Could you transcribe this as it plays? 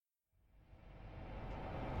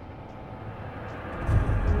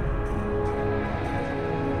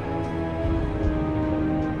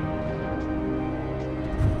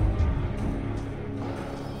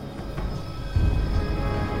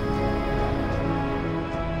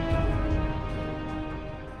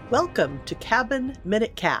Welcome to Cabin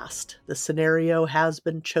Minute Cast. The scenario has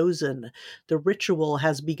been chosen. The ritual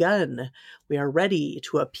has begun. We are ready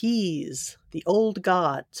to appease the old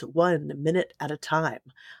gods 1 minute at a time.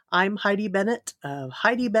 I'm Heidi Bennett of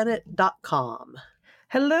HeidiBennett.com.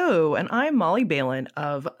 Hello, and I'm Molly Balin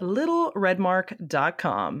of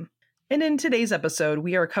LittleRedmark.com. And in today's episode,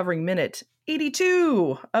 we are covering minute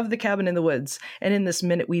 82 of The Cabin in the Woods. And in this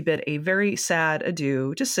minute, we bid a very sad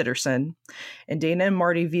adieu to Sitterson. And Dana and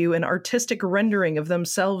Marty view an artistic rendering of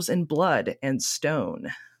themselves in blood and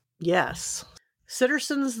stone. Yes.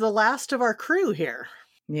 Sitterson's the last of our crew here.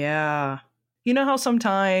 Yeah. You know how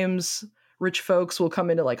sometimes rich folks will come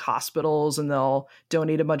into like hospitals and they'll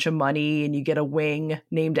donate a bunch of money and you get a wing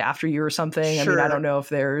named after you or something? Sure. I mean, I don't know if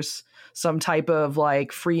there's some type of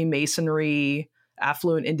like Freemasonry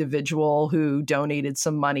affluent individual who donated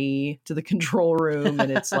some money to the control room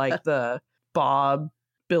and it's like the Bob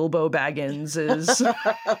Bilbo Baggins is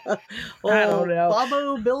I don't know.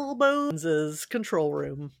 Bobo Bilbo's control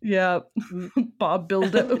room. Yeah. Bob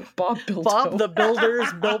the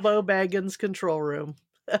Builder's Bilbo Baggins control room.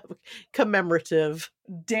 Commemorative.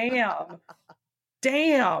 Damn.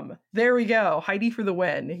 There we go. Heidi for the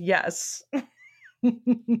win. Yes.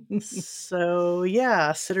 So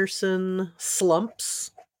yeah, Sitterson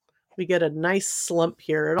slumps. We get a nice slump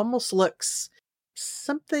here. It almost looks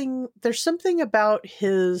there's something about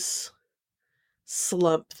his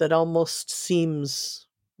slump that almost seems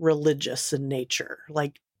religious in nature,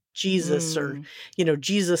 like Jesus or,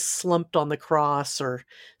 Jesus slumped on the cross or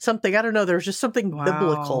something. I don't know. There's just something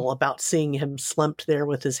biblical about seeing him slumped there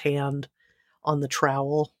with his hand on the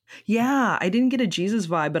trowel. Yeah, I didn't get a Jesus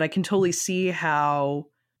vibe, but I can totally see how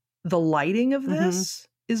the lighting of this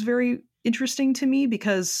is very interesting to me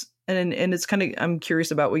because, and it's kind of, I'm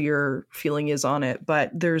curious about what your feeling is on it,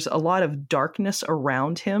 but there's a lot of darkness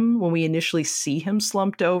around him when we initially see him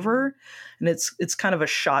slumped over. And it's kind of a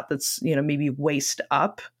shot that's, maybe waist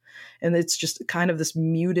up. And it's just kind of this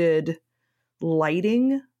muted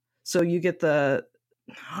lighting. So you get I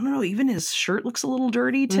don't know, even his shirt looks a little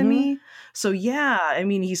dirty to me. So yeah, I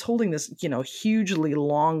mean, he's holding this, hugely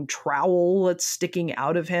long trowel that's sticking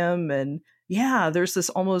out of him. And yeah, there's this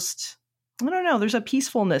almost, I don't know, there's a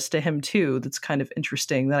peacefulness to him too that's kind of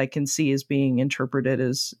interesting that I can see as being interpreted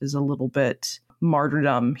as a little bit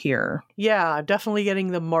martyrdom here. Yeah, I'm definitely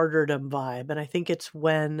getting the martyrdom vibe. And I think it's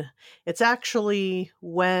actually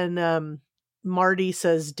when Marty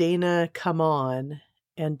says, Dana, come on.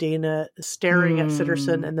 And Dana is staring at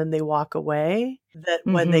Sitterson and then they walk away. That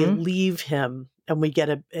when they leave him and we get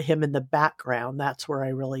him in the background, that's where I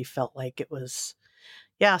really felt like it was,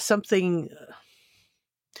 something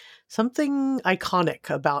iconic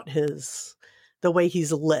about the way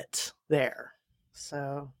he's lit there.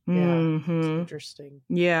 So, it's interesting.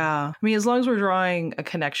 Yeah. I mean, as long as we're drawing a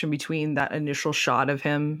connection between that initial shot of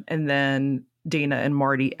him and then Dana and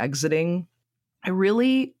Marty exiting, I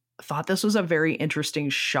really thought this was a very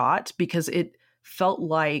interesting shot because it felt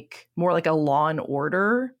like more like a Law and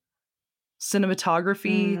Order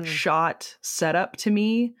cinematography shot setup to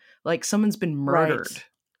me, like someone's been murdered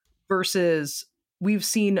versus we've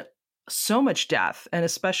seen so much death, and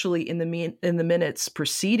especially in the minutes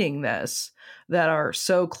preceding this that are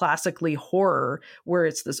so classically horror, where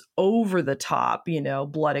it's this over the top,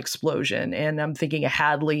 blood explosion. And I'm thinking of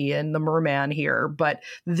Hadley and the Merman here, but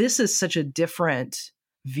this is such a different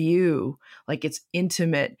view. Like, it's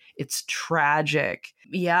intimate, it's tragic.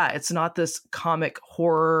 Yeah, it's not this comic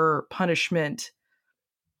horror punishment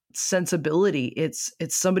sensibility. It's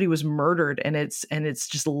somebody was murdered, and it's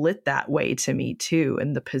just lit that way to me too.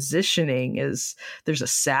 And the positioning there's a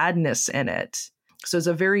sadness in it. So it's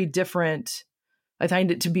a very different, I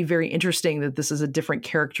find it to be very interesting that this is a different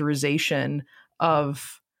characterization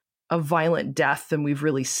of a violent death than we've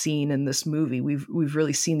really seen in this movie. We've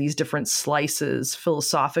really seen these different slices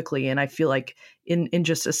philosophically. And I feel like in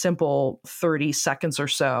just a simple 30 seconds or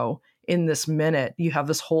so in this minute, you have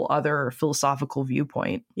this whole other philosophical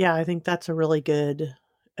viewpoint. Yeah, I think that's a really good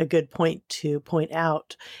point to point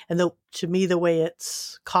out. And to me, the way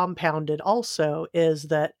it's compounded also is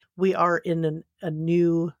that we are in a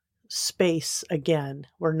new space again.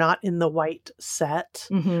 We're not in the white set.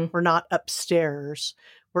 We're not upstairs.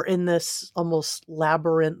 We're in this almost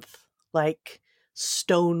labyrinth, like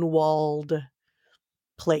stone-walled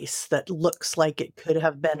place that looks like it could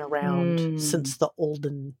have been around since the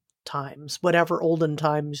olden times, whatever olden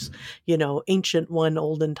times, ancient one,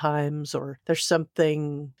 olden times, or there's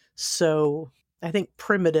something so, I think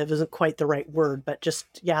primitive isn't quite the right word, but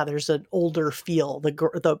just, there's an older feel.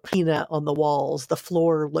 The peanut on the walls, the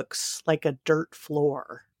floor looks like a dirt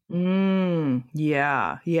floor.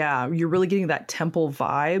 Yeah. Yeah. You're really getting that temple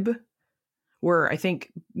vibe where I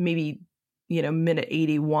think maybe, minute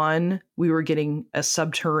 81, we were getting a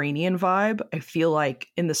subterranean vibe. I feel like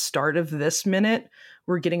in the start of this minute,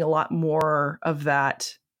 we're getting a lot more of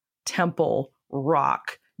that temple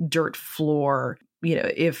rock, dirt floor.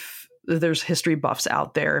 If there's history buffs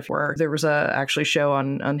out there, where there was a actually show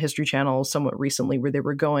on History Channel somewhat recently where they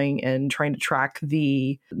were going and trying to track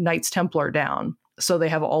the Knights Templar down. So they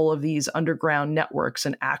have all of these underground networks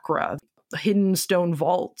in Accra, hidden stone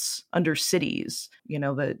vaults under cities.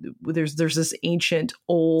 There's this ancient,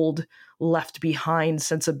 old, left behind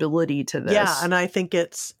sensibility to this. Yeah, and I think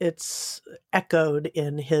it's echoed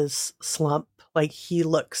in his slump. Like, he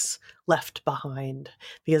looks left behind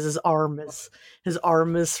because his arm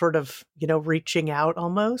is sort of, reaching out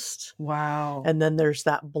almost. Wow. And then there's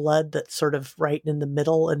that blood that's sort of right in the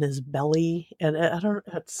middle in his belly. And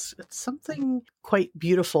it's something quite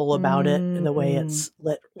beautiful about it in the way it's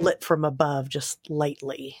lit from above, just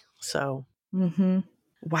lightly. So.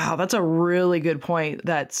 Wow, that's a really good point.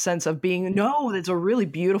 That sense of being, no, that's a really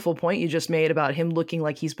beautiful point you just made about him looking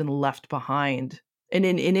like he's been left behind. And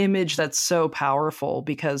an image that's so powerful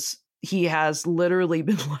because he has literally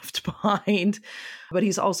been left behind, but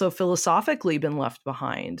he's also philosophically been left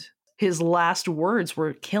behind. His last words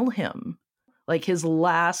were kill him. Like his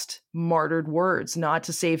last martyred words, not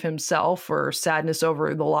to save himself or sadness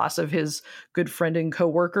over the loss of his good friend and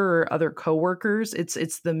coworker or other coworkers.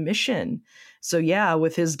 It's the mission. So yeah,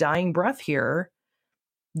 with his dying breath here,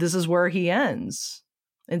 this is where he ends.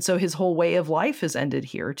 And so his whole way of life has ended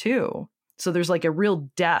here too. So there's like a real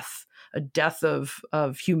death, a death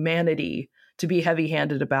of humanity, to be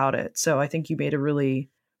heavy-handed about it. So I think you made a really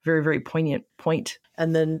very, very poignant point.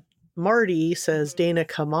 And then Marty says, Dana,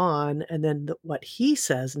 come on. And then what he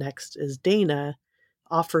says next is Dana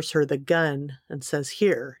offers her the gun and says,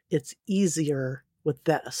 here, it's easier with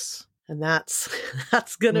this. And that's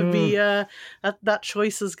going to be, that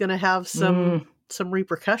choice is going to have some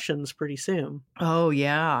repercussions pretty soon. Oh,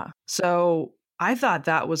 yeah. So I thought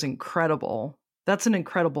that was incredible. That's an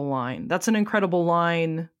incredible line. That's an incredible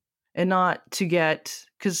line. And not to get,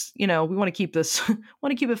 because, we want to keep this,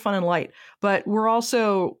 want to keep it fun and light, but we're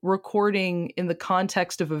also recording in the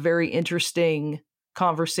context of a very interesting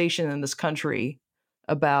conversation in this country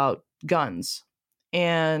about guns.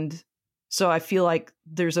 And so I feel like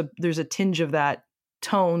there's a tinge of that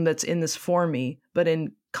tone that's in this for me, but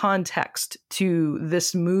in context to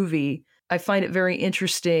this movie, I find it very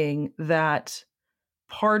interesting that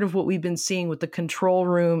part of what we've been seeing with the control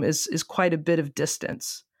room is quite a bit of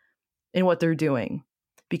distance in what they're doing,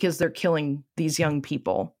 because they're killing these young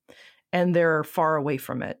people and they're far away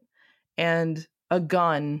from it. And a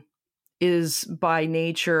gun is by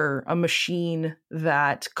nature a machine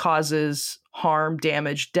that causes harm,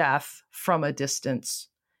 damage, death from a distance.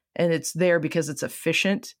 And it's there because it's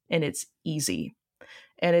efficient and it's easy.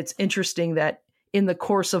 And it's interesting that in the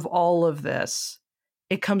course of all of this,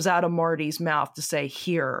 it comes out of Marty's mouth to say,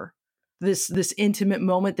 here, this intimate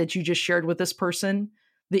moment that you just shared with this person,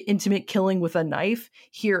 the intimate killing with a knife,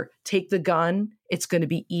 here, take the gun. It's going to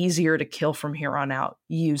be easier to kill from here on out.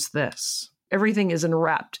 Use this. Everything is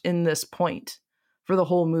enwrapped in this point for the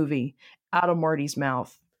whole movie out of Marty's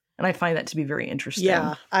mouth. And I find that to be very interesting.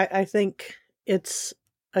 Yeah, I think it's,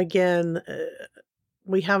 again,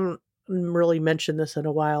 we haven't really mentioned this in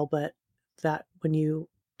a while, but that when you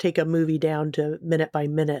take a movie down to minute by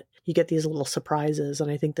minute, you get these little surprises. And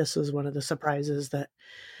I think this was one of the surprises that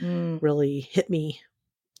really hit me.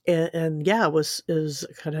 And yeah, it was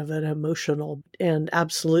kind of an emotional, and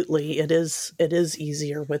absolutely it is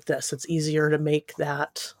easier with this. It's easier to make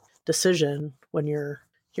that decision when you're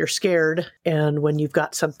scared and when you've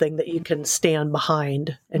got something that you can stand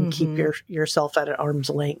behind and keep yourself at an arm's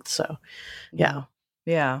length. So yeah.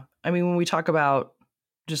 Yeah. I mean, when we talk about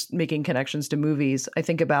just making connections to movies, I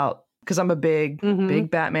think about, because I'm a big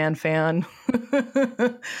Batman fan.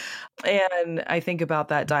 And I think about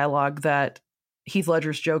that dialogue that Heath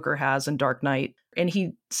Ledger's Joker has in Dark Knight. And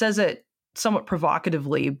he says it somewhat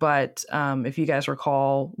provocatively, but if you guys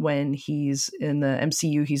recall, when he's in the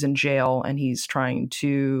MCU, he's in jail and he's trying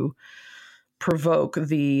to provoke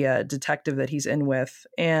the detective that he's in with.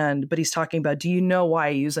 But he's talking about, do you know why I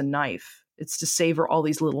use a knife? It's to savor all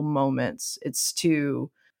these little moments. It's to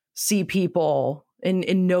see people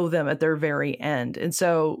and know them at their very end. And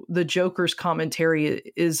so the Joker's commentary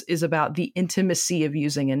is about the intimacy of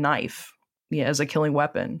using a knife, as a killing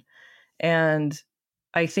weapon. And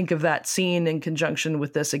I think of that scene in conjunction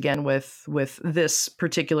with this again, with this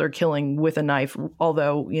particular killing with a knife,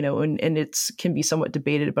 although, and it's can be somewhat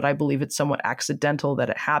debated, but I believe it's somewhat accidental that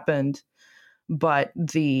it happened. but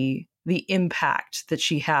the impact that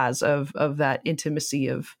she has of that intimacy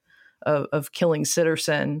of killing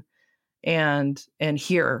Sitterson, and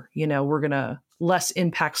here, we're gonna less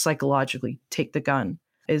impact psychologically, take the gun,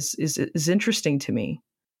 is interesting to me.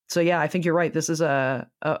 So yeah, I think you're right. This is a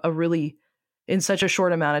really, in such a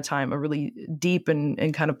short amount of time, a really deep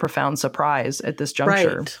and kind of profound surprise at this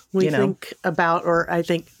juncture. Right. We think about, or I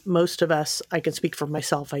think most of us, I can speak for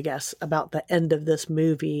myself, I guess, about the end of this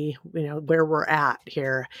movie, where we're at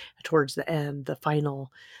here towards the end, the final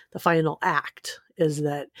act is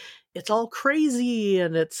that it's all crazy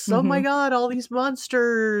and it's, oh my God, all these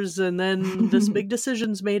monsters. And then this big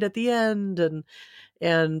decision's made at the end.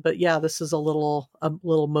 But yeah, this is a little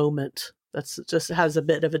moment that's just has a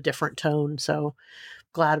bit of a different tone. So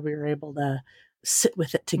glad we were able to sit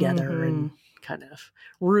with it together and kind of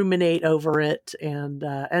ruminate over it, and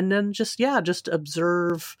then just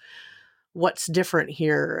observe what's different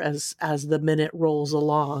here as the minute rolls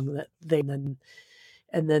along. That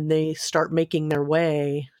then they start making their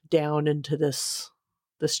way down into this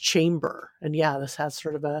chamber, and this has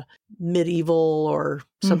sort of a medieval or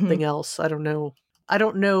something else. I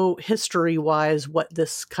don't know history wise what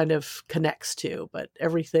this kind of connects to, but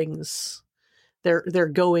everything's they're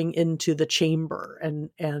going into the chamber,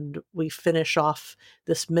 and we finish off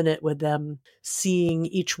this minute with them seeing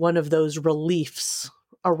each one of those reliefs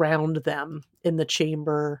around them in the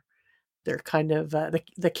chamber. They're kind of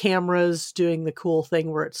the camera's doing the cool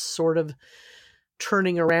thing where it's sort of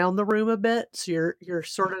turning around the room a bit, so you're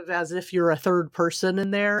sort of as if you're a third person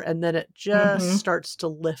in there, and then it just starts to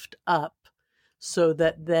lift up so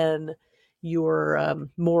that then you're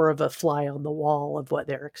more of a fly on the wall of what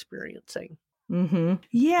they're experiencing.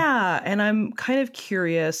 Yeah, and I'm kind of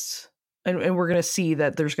curious, and we're going to see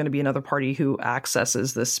that there's going to be another party who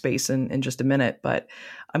accesses this space in just a minute, but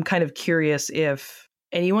I'm kind of curious if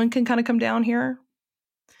anyone can kind of come down here,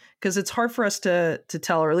 because it's hard for us to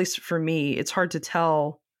tell, or at least for me, it's hard to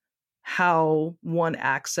tell how one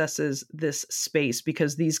accesses this space,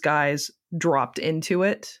 because these guys dropped into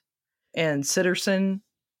it and Sitterson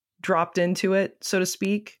dropped into it, so to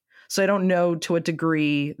speak. So I don't know to what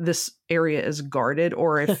degree this area is guarded,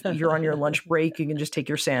 or if you're on your lunch break, you can just take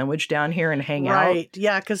your sandwich down here and hang out. Right.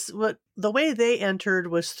 Yeah, because the way they entered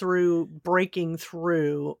was through breaking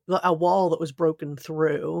through a wall that was broken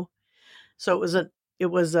through. So it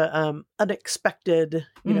was a unexpected,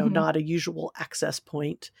 not a usual access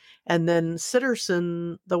point. And then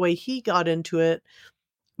Sitterson, the way he got into it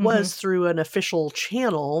was through an official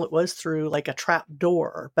channel. It was through like a trap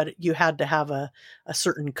door, but you had to have a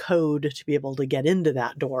certain code to be able to get into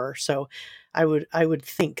that door. So I would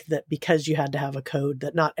think that because you had to have a code,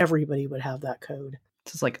 that not everybody would have that code.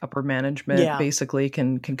 It's like upper management basically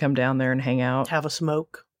can come down there and hang out. Have a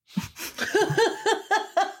smoke.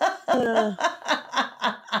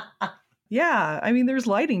 Yeah, I mean, there's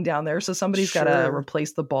lighting down there, so somebody's got to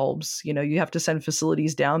replace the bulbs. You have to send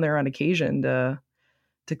facilities down there on occasion to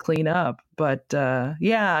clean up. But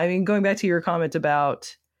yeah, I mean, going back to your comment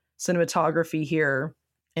about cinematography here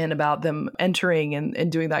and about them entering and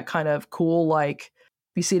doing that kind of cool, like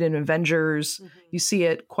you see it in Avengers, you see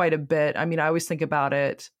it quite a bit. I mean, I always think about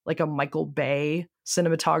it like a Michael Bay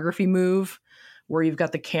cinematography move, where you've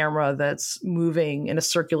got the camera that's moving in a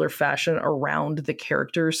circular fashion around the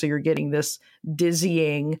character. So you're getting this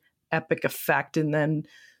dizzying epic effect, and then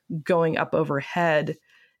going up overhead.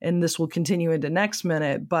 And this will continue into next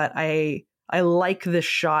minute, but I like this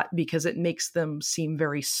shot because it makes them seem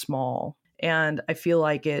very small, and I feel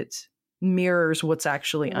like it mirrors what's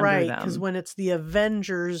actually under them. Right, because when it's the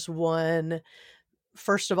Avengers one,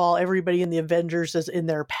 first of all, everybody in the Avengers is in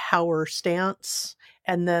their power stance,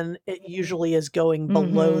 and then it usually is going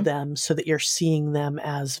below them, so that you're seeing them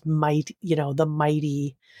as the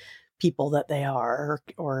mighty people that they are,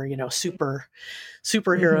 or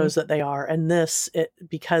superheroes that they are. And this,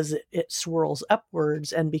 because it swirls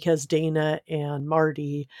upwards, and because Dana and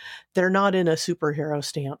Marty, they're not in a superhero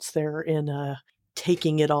stance, they're in a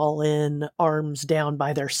taking it all in, arms down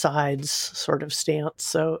by their sides sort of stance.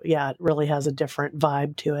 So yeah, it really has a different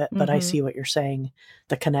vibe to it, but I see what you're saying,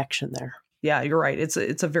 the connection there. Yeah, you're right. It's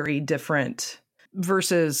a very different,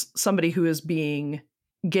 versus somebody who is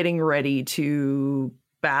getting ready to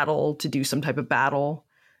battle, to do some type of battle.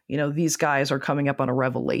 These guys are coming up on a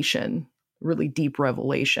revelation, really deep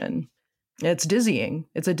revelation. It's dizzying.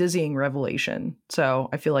 It's a dizzying revelation. So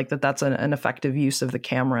I feel like that's an effective use of the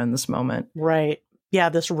camera in this moment. Right. Yeah,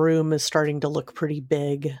 this room is starting to look pretty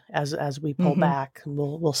big as we pull back. And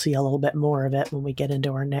we'll see a little bit more of it when we get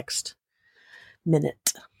into our next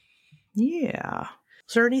minute. Yeah.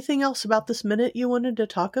 Is there anything else about this minute you wanted to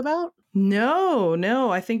talk about?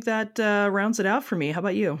 No. I think that rounds it out for me. How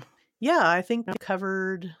about you? Yeah, I think we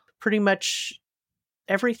covered pretty much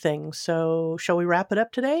everything. So, shall we wrap it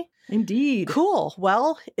up today? Indeed. Cool.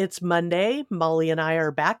 Well, it's Monday. Molly and I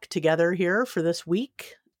are back together here for this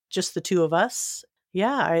week, just the two of us.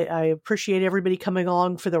 Yeah, I appreciate everybody coming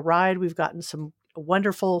along for the ride. We've gotten some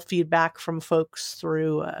wonderful feedback from folks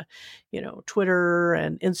through, Twitter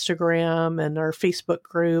and Instagram and our Facebook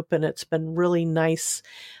group, and it's been really nice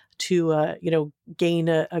to gain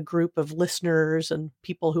a group of listeners and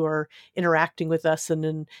people who are interacting with us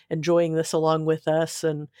and enjoying this along with us,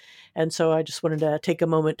 and so I just wanted to take a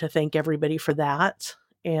moment to thank everybody for that.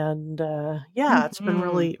 And it's been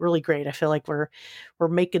really, really great. I feel like we're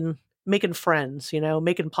making friends,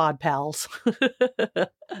 making pod pals.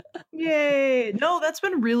 Yay. No, that's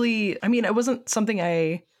been really, I mean, it wasn't something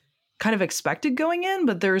I kind of expected going in,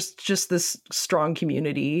 but there's just this strong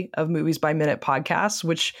community of Movies by Minute podcasts,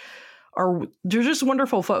 which they're just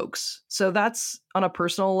wonderful folks. So that's on a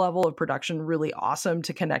personal level of production really awesome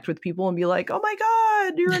to connect with people and be like, oh my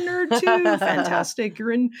God, you're a nerd too. Fantastic.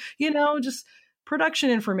 You're in, just production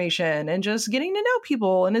information and just getting to know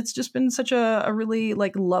people. And it's just been such a really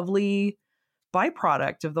like lovely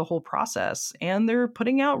byproduct of the whole process. And they're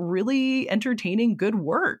putting out really entertaining, good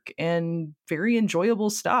work and very enjoyable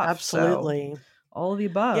stuff. Absolutely. So, all of the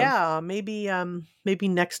above. Yeah, maybe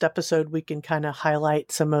next episode we can kind of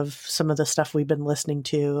highlight some of the stuff we've been listening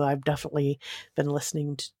to. I've definitely been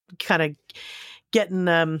listening to kind of getting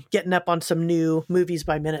up on some new Movies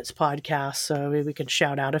by Minutes podcasts, so maybe we can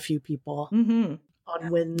shout out a few people on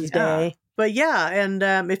Wednesday. Yeah. But yeah,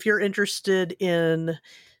 and if you're interested in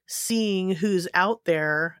seeing who's out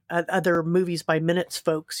there, other Movies by Minutes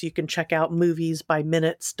folks, you can check out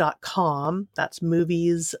moviesbyminutes.com. That's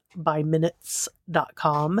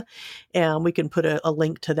moviesbyminutes.com. And we can put a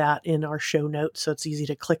link to that in our show notes, so it's easy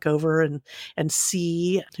to click over and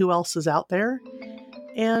see who else is out there.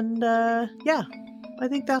 And I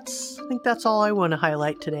think that's all I want to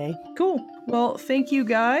highlight today. Cool. Well, thank you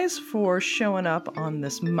guys for showing up on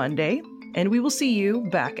this Monday, and we will see you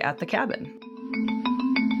back at the cabin.